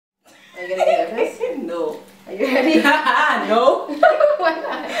Are you getting nervous? No. Are you ready? No. Why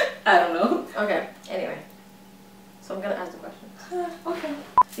not? I don't know. Okay, anyway. So I'm gonna ask the question. Okay.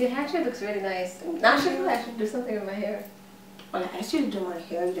 Your hair actually looks really nice. Now I should do something with my hair. Well, I should do my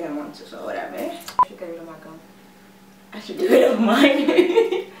hair and then I want to, so whatever. I should get rid of my gum. I should do it of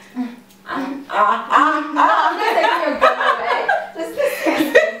mine. I'm not taking your gum away. This is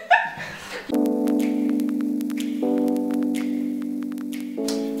disgusting.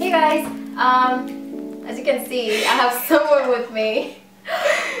 Hey guys, as you can see, I have someone with me.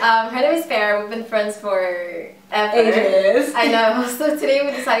 Her name is Farah. We've been friends for ages. I know. So today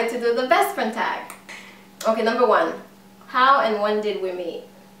we decided to do the best friend tag. Okay, number one. How and when did we meet?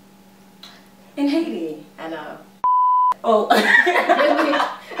 In Haiti. I know. Oh.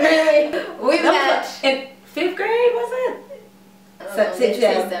 Really? We met in 5th grade, was it?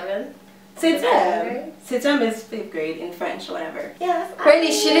 September is 5th grade in French, whatever. Yes.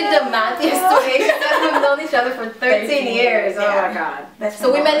 Really, she did the math yesterday. She said we've known each other for 13 years. Yeah. Oh my god.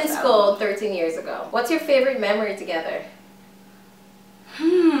 So we met in school 13 years ago. What's your favorite memory together?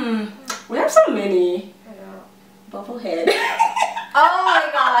 We have so many. I know. Bubblehead. Oh my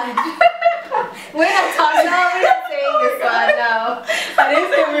god. We're not talking. No, we're not saying this one. No. I didn't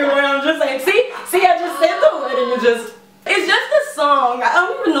say we were. I'm just like, see, I just said the word and you just. It's just a song. I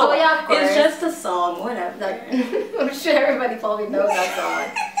don't even know. Oh yeah, of course. It's just a song. Whatever. I'm sure everybody probably knows that song.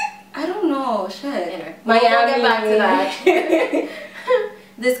 I don't know. Shit. Anyway, we'll get back to that.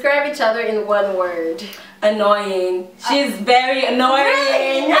 Describe each other in one word. Annoying. She's very annoying.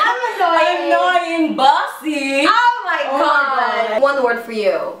 Really? I'm annoying. Annoying, bossy. Oh my god. God. One word for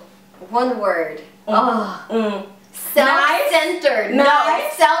you. One word. Oh. Self-centered. Nice.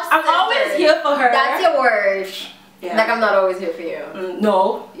 No, self-centered. I'm always here for her. That's your word. Yeah. Like I'm not always here for you.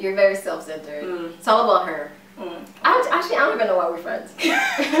 No. You're very self-centered. It's all about her. Actually, I don't even know why we're friends.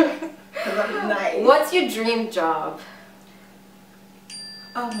 Nice. What's your dream job?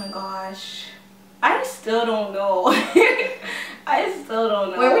 Oh my gosh. I still don't know. I still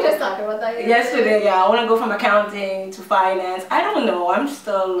don't know. Were we just talking about that yesterday? Yeah, I want to go from accounting to finance. I don't know. I'm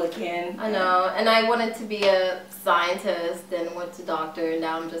still looking. I know. And I wanted to be a scientist, then went to doctor, and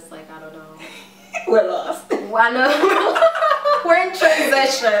now I'm just like, I don't know. We're lost. Well, I know. We're in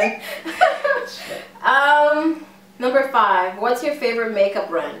transition. Number 5. What's your favorite makeup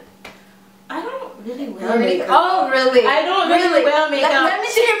brand? I don't really wear makeup. Oh, really? I don't really wear makeup. Let me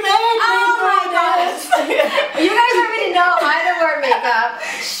see your makeup. Oh my gosh. You guys already know I don't wear makeup.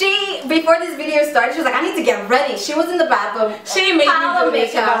 She, before this video started, she was like, I need to get ready. She was in the bathroom. She made me do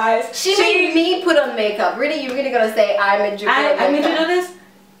makeup, guys. She made me put on makeup. Really, you're really gonna say I made you put on makeup? I made you do this?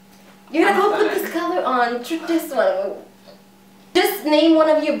 You're gonna go put this color on. This one. Just name one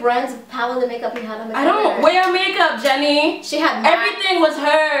of your brands of palette and makeup you had on the I don't wear makeup, Jenny. She had everything was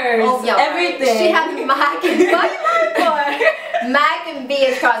hers. Oh, yeah, everything. She had MAC and MAC and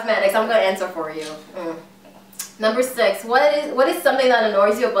BH Cosmetics. I'm gonna answer for you. Number 6. What is something that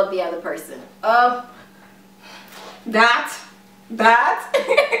annoys you about the other person? That.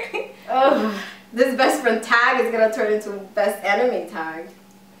 This best friend tag is gonna turn into best enemy tag.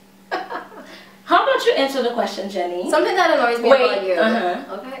 How about you answer the question, Jenny? Something that annoys me about you.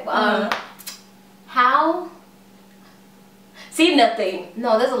 Okay. How? See, nothing.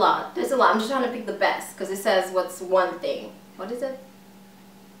 No, there's a lot. There's a lot. I'm just trying to pick the best because it says what's one thing. What is it?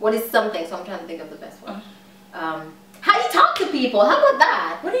 What is something? So I'm trying to think of the best one. How you talk to people? How about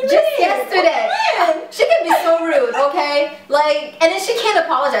that? What do you just mean? yesterday. She can be so rude, okay? Like, and then she can't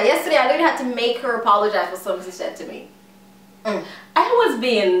apologize. Yesterday, I literally had to make her apologize for something she said to me. I was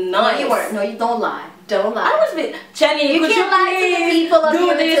being nice. No, you weren't. No, you don't lie. Don't lie. I was being Jenny. You can't lie to the people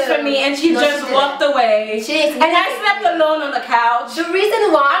do this for me, and she just walked away. She didn't. And I slept alone on the couch. The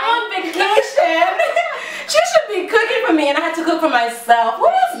reason why I'm on vacation. She should be cooking for me, and I had to cook for myself.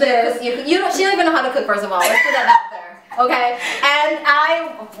 What is this? You don't. She don't even know how to cook. First of all, let's put that out there. Okay. And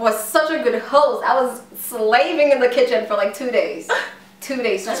I was such a good host. I was slaving in the kitchen for like 2 days. 2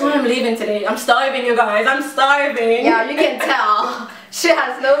 days. That's why I'm leaving today. I'm starving, you guys. I'm starving. Yeah, you can tell. She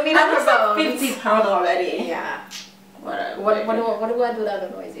has no meat on her bones. Like 50 pounds already. Yeah. Whatever. What do I do that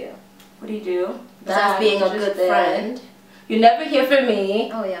annoys you? What do you do? Besides being a good friend. You never hear from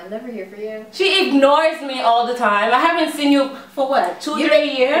me. Oh yeah, I'm never here for you. She ignores me all the time. I haven't seen you for what?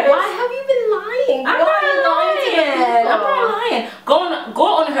 2-3 years? Why have you been lying? I'm not lying. I'm not lying. Go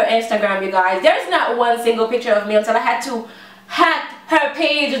on her Instagram, you guys. There's not one single picture of me until I had to hack her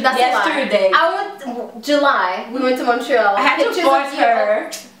page yesterday. I went July. We went to Montreal. I had to force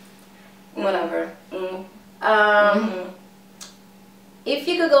her. Whatever. If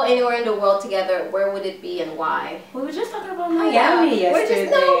you could go anywhere in the world together, where would it be and why? We were just talking about Miami yesterday.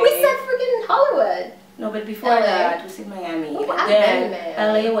 We said forget No, but before LA. that, was in Miami. Oh, And I've then been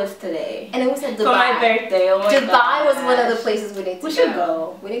there. LA was today. And it was at Dubai. For my birthday. Oh my Dubai gosh. was one of the places we need to go. We should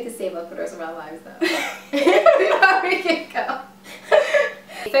go. We need to save up for the rest of our lives though. Before we can go.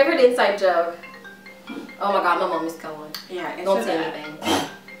 Favorite inside joke? Oh my god, my mom is calling. Yeah, Don't say anything.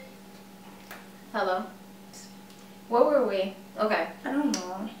 Hello? Where were we? Okay. I don't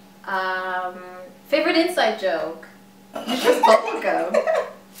know. Favorite inside joke? It's just bubblegum.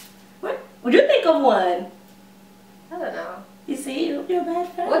 What? Would you think of one? I don't know. You see, you're a bad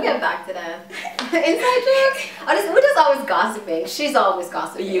friend. We'll get back to that. Inside jokes? Honestly, we're just always gossiping. She's always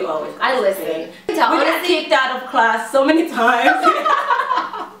gossiping. You always I gossiping. listen. We got kicked out of class so many times.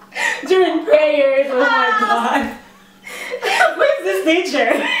 During prayers, oh my god. Where's this teacher?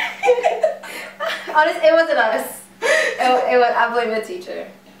 Honestly, it wasn't us. It was, I blame the teacher.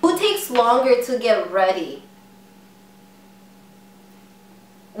 Who takes longer to get ready?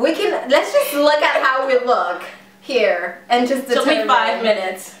 Let's just look at how we look here and just determine. Took me 5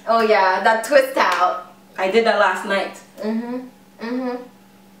 minutes. Oh yeah, that twist out. I did that last night.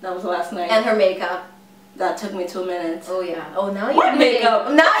 That was last night. And her makeup. That took me 2 minutes. Oh yeah. Oh, now you're What admitting.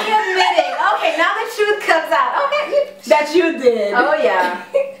 makeup? Now you're admitting. Okay, now the truth comes out. Okay. That you did. Oh yeah.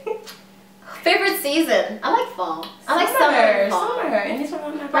 Favorite season? I like fall. I like summer and fall. Summer. And it's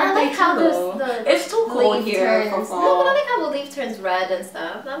around my birthday. But I like how it's too cold here for fall. No, but I like how the leaf turns red and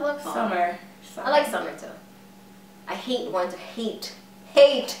stuff. I love fall. Summer. I like summer too. I hate winter. Hate.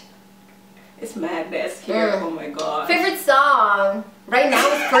 It's madness here. Oh my god. Favorite song right now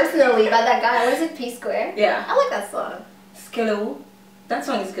is Personally by that guy. What is it? P Square? Yeah. I like that song. Skiloo. That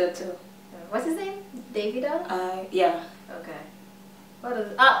song is good too. What's his name? Davido? Yeah. Okay. What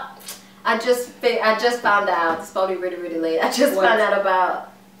is it? Oh, I just found out. It's probably really late. I just found out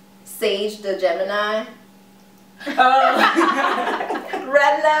about Sage the Gemini. Oh.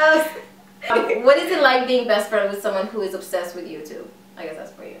 Red nose. What is it like being best friend with someone who is obsessed with YouTube? I guess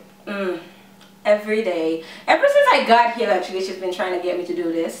that's for you. Every day. Ever since I got here, actually, she's been trying to get me to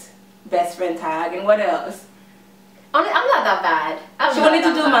do this best friend tag. And what else? I'm not that bad. She wanted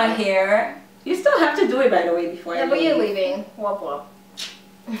to do my hair. You still have to do it, by the way, before I leave. Yeah, but you're leaving. Wop wop.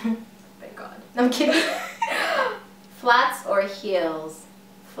 Thank God. I'm kidding. Flats or heels?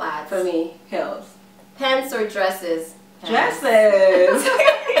 Flats. For me, heels. Pants or dresses? Dresses.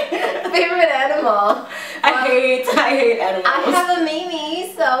 Favorite animal? I hate animals. I have a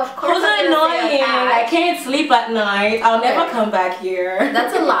Mimi, so of course Those are annoying. I can't sleep at night. I'll never come back here.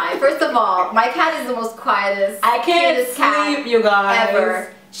 That's a lie. First of all, my cat is the most quietest. I can't sleep, you guys.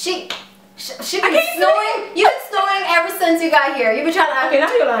 Ever. She's been snoring. You've been snoring ever since you got here. You've been trying to. Okay,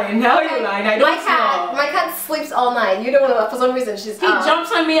 now you're lying. Now you're lying. I don't snore. My cat sleeps all night. You don't know. For some reason, he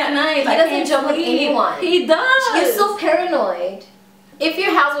jumps on me at night. He doesn't jump on anyone. He does. You're so paranoid. If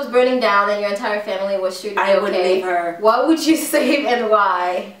your house was burning down and your entire family was shooting, I would leave her. What would you save and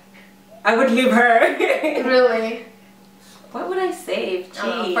why? I would leave her. Really? What would I save?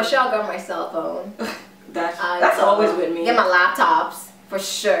 For sure, I'll get my cell phone. That's always with me. Get my laptops for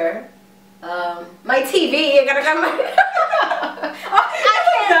sure. My TV. You're gonna get my. I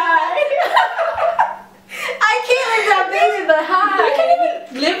can't die. I can't leave that baby behind. I can't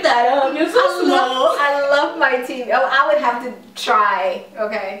even lift that up. You're so small. I love my TV. Oh, I would have to try.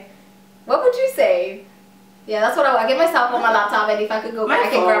 Okay. What would you say? Yeah, that's what I get myself on my laptop, and if I could go back, I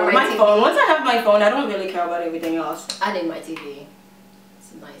can grab my TV. Phone. Once I have my phone, I don't really care about everything else. I need my TV.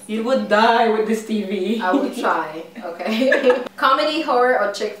 It's nice. You would die with this TV. I would try. Okay. Comedy, horror,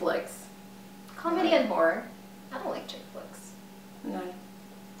 or chick flicks? Comedy and horror. I don't like chick flicks. No.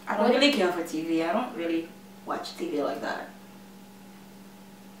 I don't really care for TV. I don't really watch TV like that.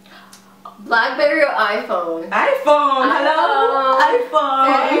 BlackBerry or iPhone? iPhone! Hello!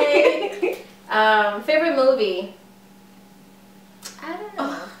 iPhone! Hey. Favorite movie? I don't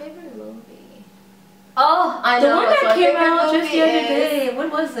know. Favorite movie? Oh, I know. The one that came out just the other day.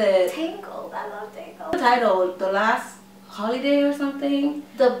 What was it? Tangled. I love Tangled. The title? The Last Holiday or something?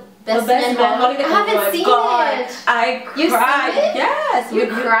 The Best Man Holiday. I haven't seen it. I cried. You seen it? Yes. You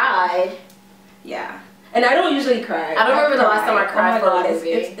cried. Yeah. And I don't usually cry. I don't remember the last time I cried for a movie.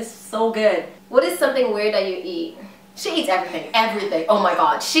 It's so good. What is something weird that you eat? She eats everything. Everything. Oh my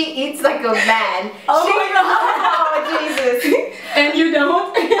god. She eats like a man. Oh my god. Oh Jesus. And you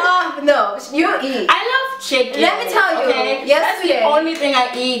don't? No. You eat. I love chicken. Let me tell you. Okay? That's the only thing I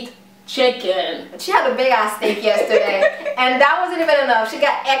eat. Chicken. She had a big ass steak yesterday, and that wasn't even enough. She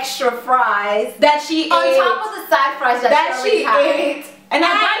got extra fries that she ate on top of the side fries that she ate. And I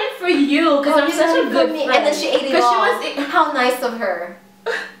got it for you because I'm such a good friend. And then she ate it all. How nice of her.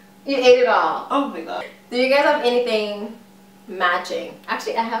 You ate it all. Oh my god. Do you guys have anything matching.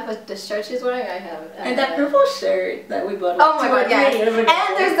 Actually, I have the shirt she's wearing. I have. And that purple shirt that we bought. Oh my god, yes.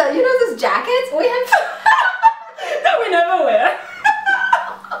 And there's the, you know those jackets? We have. That we never wear.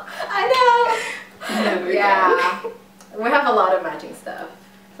 I know. Never Yeah. We have a lot of matching stuff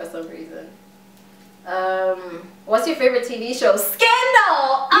for some reason. What's your favorite TV show?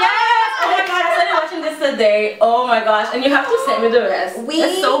 Scandal! Yes! Oh my god, I started watching this today. Oh my gosh, and you have to send me the rest.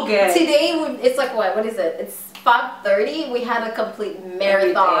 It's so good. Today, it's like what is it? It's 5:30. We had a complete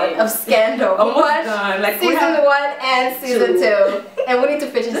marathon of Scandal. Oh my god, like season 1 and season 2. And we need to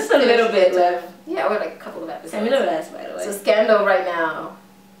finish just a little bit left. Yeah, we're like a couple of episodes. Send me the rest, by the way. So Scandal right now.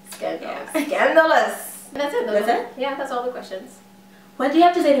 Scandal. Yeah. Scandalous. That's it. That's it? Yeah, that's all the questions. What do you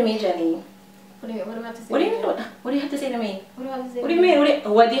have to say to me, Jenny? What do you have to say? What do you mean? What do you have to say to me? What do I have to say? What do you mean?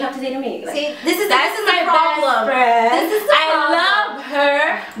 What do you have to say to me? Like, see, this is my problem. This is the problem. I love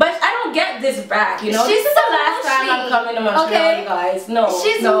her, but I don't get this back. You know, She's this is so the last time I'm coming to Montreal, okay? you guys. No,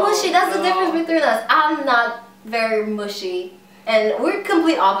 she's mushy. That's the difference between us. I'm not very mushy, and we're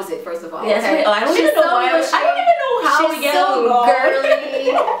complete opposite. First of all, yes, okay? I don't even know why. I don't even know how we get along.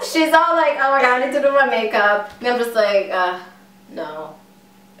 Girly. She's all like, oh my god, I need to do my makeup. And I'm just like, no.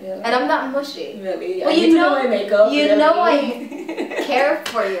 Yeah. And I'm not mushy. Really? Well, you know, my makeup, you know I care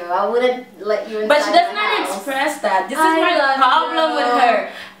for you. I wouldn't let you inside. But she does not express that. This is my problem with her.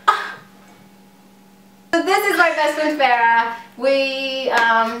 So this is my best friend Farah. We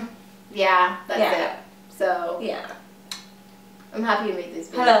yeah, that's it. So yeah, I'm happy you made this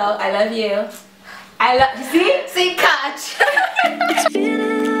video. Hello, I love you. I love. See, catch.